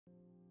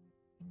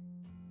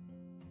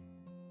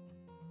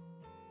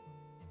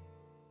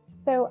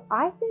So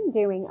I've been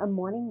doing a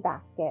morning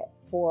basket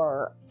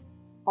for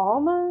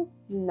almost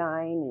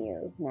 9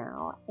 years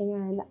now.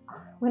 And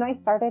when I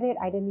started it,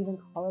 I didn't even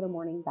call it a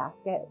morning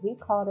basket. We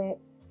called it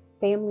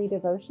family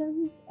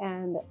devotions.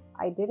 And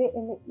I did it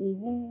in the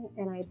evening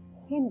and I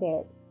pinned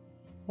it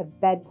to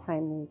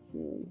bedtime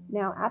routine.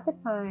 Now, at the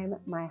time,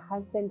 my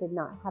husband did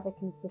not have a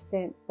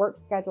consistent work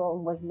schedule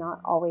and was not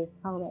always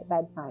home at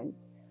bedtime.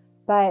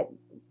 But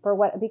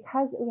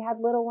because we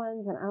had little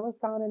ones and I was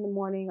gone in the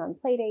morning on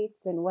play dates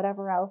and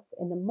whatever else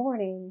in the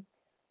morning,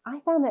 I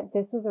found that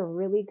this was a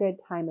really good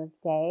time of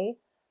day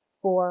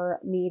for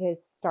me to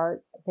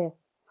start this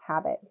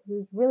habit. It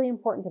was really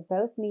important to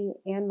both me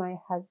and my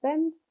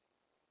husband,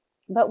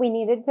 but we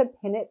needed to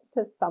pin it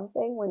to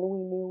something when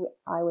we knew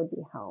I would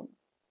be home.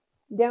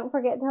 Don't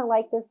forget to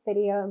like this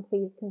video and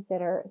please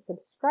consider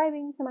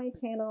subscribing to my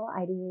channel.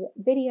 I do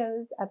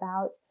videos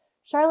about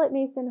Charlotte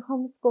Mason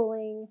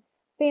homeschooling,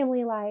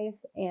 family life,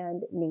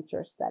 and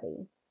nature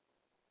study.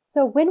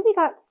 So when we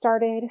got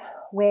started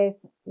with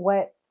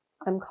what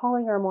I'm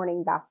calling our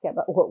morning basket,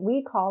 but what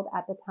we called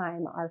at the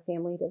time our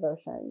family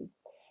devotions,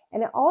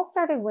 and it all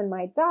started when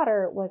my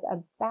daughter was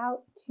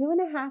about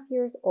 2.5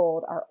 years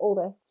old, our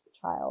oldest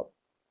child,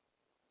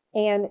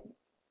 and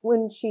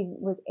when she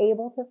was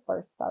able to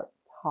first start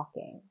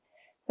talking.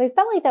 So I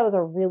felt like that was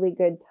a really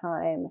good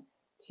time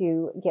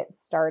to get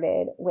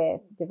started with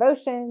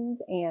devotions,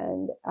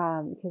 and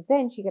because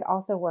then she could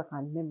also work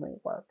on memory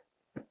work.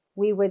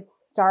 We would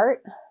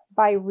start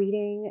by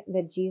reading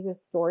the Jesus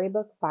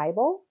Storybook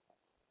Bible,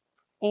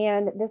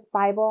 and this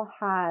Bible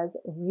has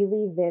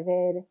really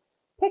vivid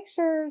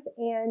pictures,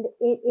 and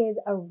it is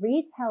a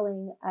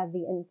retelling of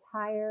the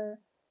entire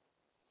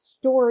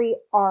story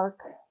arc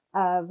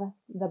of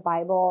the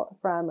Bible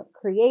from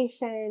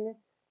creation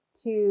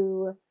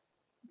to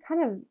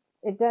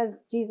it does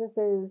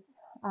Jesus's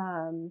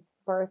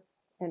birth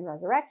and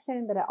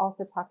resurrection, but it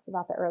also talks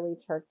about the early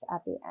church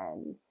at the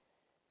end.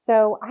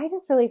 So I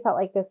just really felt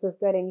like this was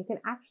good, and you can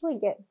actually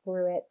get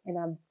through it in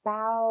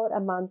about a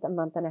month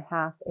and a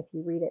half if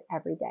you read it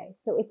every day.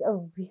 So it's a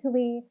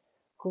really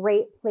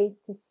great place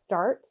to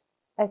start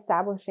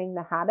establishing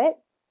the habit.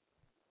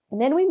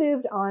 And then we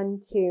moved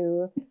on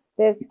to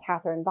this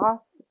Catherine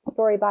Voss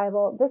Story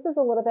Bible. This is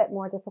a little bit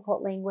more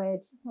difficult language.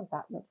 It's not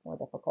that much more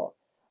difficult,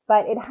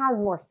 but it has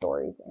more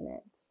stories in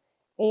it.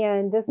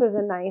 And this was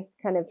a nice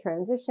kind of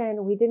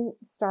transition. We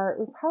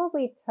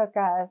probably took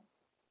us,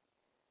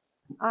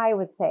 I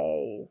would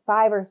say,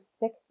 5 or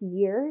 6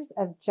 years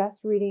of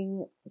just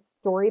reading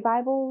story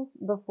Bibles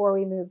before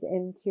we moved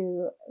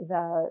into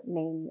the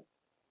main,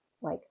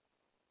 like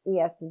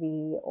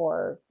ESV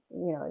or,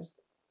 just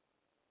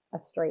a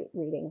straight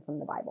reading from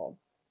the Bible.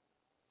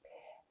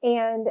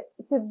 And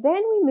so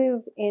then we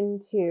moved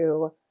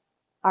into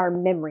our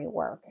memory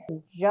work.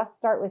 We just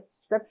start with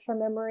scripture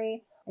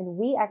memory, and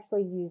we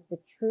actually use the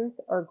Truth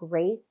or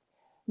Grace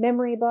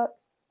memory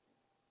books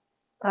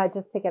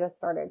just to get us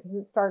started, because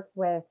it starts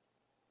with,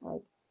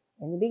 like,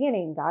 in the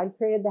beginning, God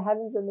created the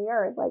heavens and the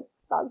earth. Like,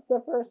 that's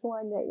the first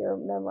one that you're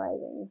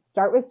memorizing.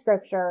 Start with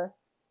scripture,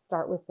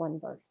 start with one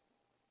verse.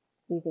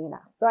 Easy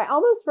enough. So I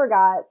almost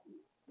forgot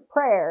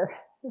prayer.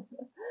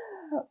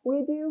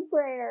 We do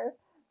prayer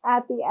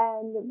at the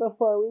end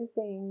before we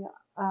sing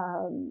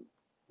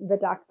the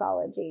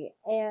doxology.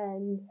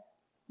 And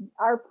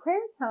our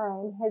prayer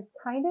time has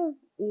kind of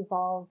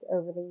evolved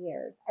over the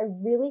years. I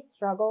really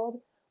struggled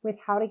with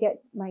how to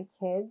get my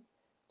kids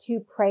to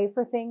pray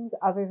for things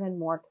other than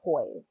more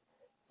toys.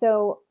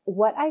 So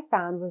what I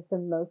found was the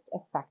most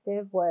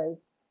effective was,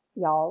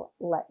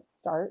 let's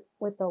start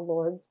with the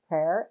Lord's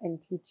Prayer and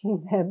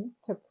teaching them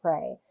to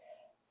pray.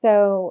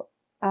 So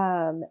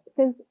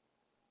since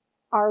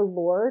our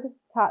Lord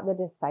taught the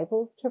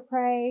disciples to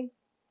pray,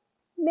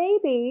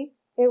 maybe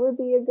it would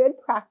be a good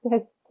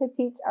practice to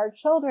teach our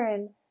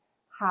children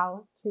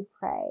how to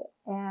pray.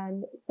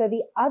 And so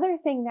the other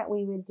thing that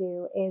we would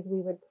do is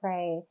we would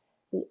pray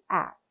the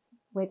ACTS,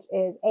 which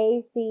is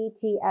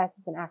ACTS,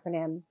 is an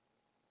acronym,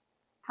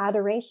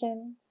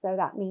 adoration. So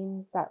that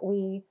means that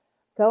we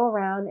go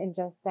around and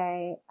just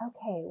say,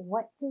 okay,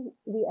 what do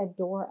we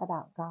adore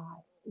about God?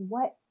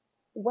 What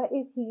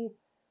is he?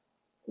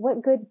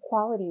 What good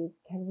qualities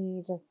can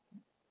we just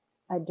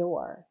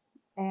adore?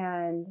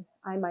 And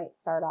I might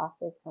start off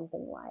with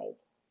something like,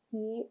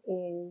 he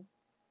is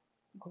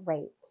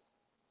great.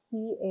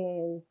 He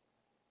is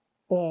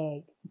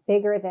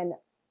bigger than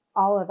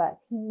all of us.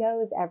 He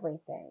knows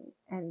everything.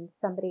 And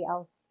somebody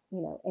else,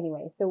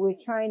 anyway. So we're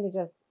trying to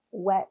just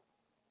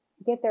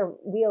get their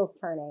wheels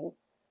turning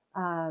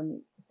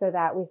so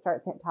that we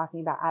start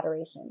talking about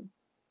adoration.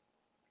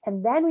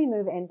 And then we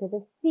move into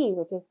the C,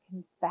 which is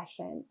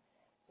confession.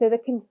 So the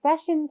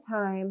confession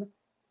time,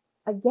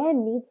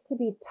 again, needs to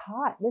be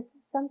taught. This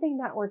is something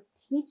that we're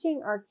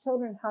teaching our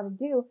children how to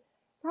do.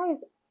 Guys,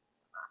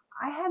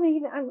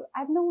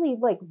 I've only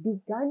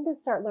begun to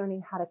start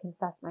learning how to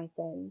confess my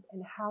sins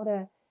and how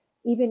to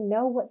even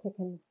know what to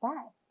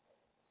confess.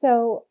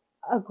 So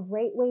a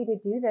great way to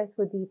do this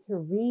would be to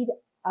read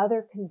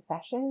other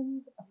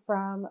confessions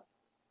from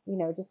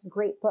just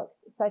great books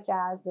such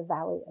as The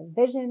Valley of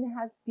Vision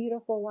has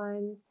beautiful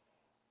ones.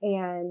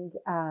 And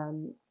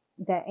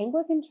the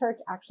Anglican Church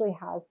actually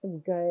has some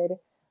good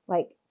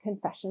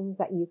confessions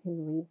that you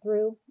can read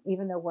through.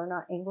 Even though we're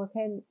not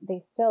Anglican,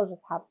 they still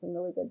just have some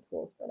really good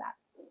tools for that.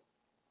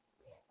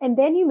 And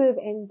then you move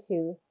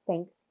into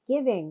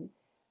Thanksgiving.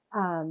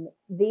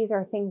 These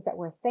are things that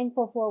we're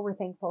thankful for. We're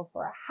thankful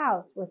for a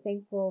house. We're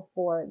thankful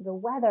for the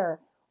weather.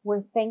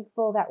 We're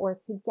thankful that we're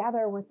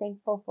together. We're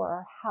thankful for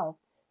our health.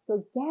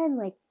 So again,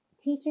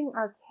 teaching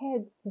our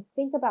kids to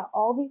think about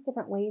all these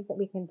different ways that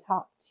we can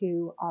talk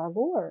to our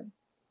Lord.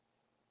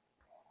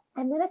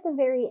 And then at the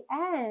very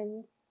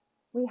end,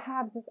 we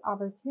have this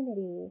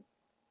opportunity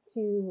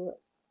to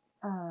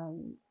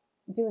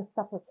do a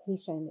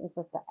supplication, is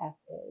what the S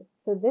is.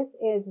 So this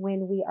is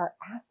when we are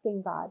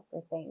asking God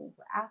for things.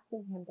 We're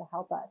asking Him to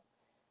help us.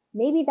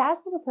 Maybe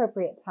that's an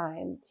appropriate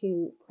time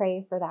to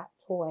pray for that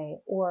toy,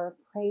 or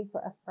pray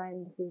for a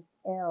friend who's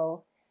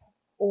ill,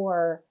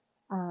 or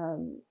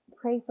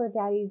pray for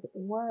Daddy's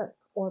work,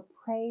 or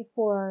pray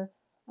for,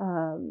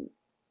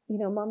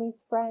 Mommy's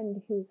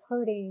friend who's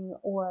hurting,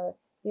 or,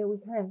 we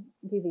kind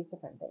of do these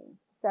different things.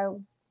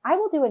 So I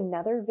will do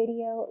another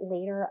video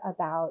later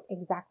about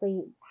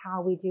exactly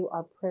how we do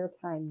our prayer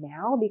time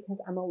now, because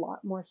I'm a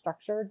lot more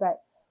structured.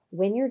 But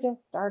when you're just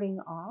starting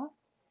off,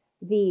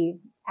 the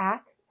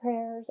Acts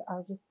prayers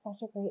are just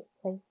such a great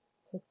place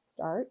to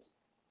start.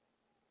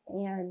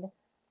 And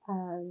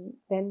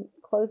then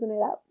closing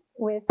it up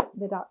with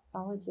the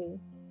doxology.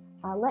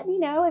 Let me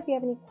know if you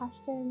have any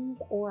questions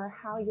or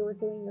how you're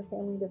doing your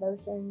family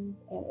devotions,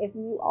 and if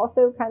you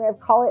also kind of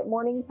call it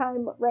morning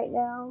time right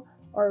now,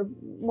 or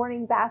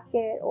morning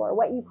basket, or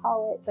what you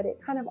call it, but it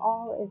kind of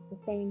all is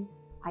the same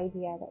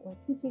idea that we're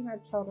teaching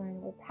our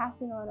children, we're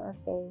passing on our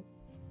faith.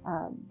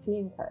 Be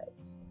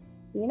encouraged.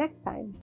 See you next time.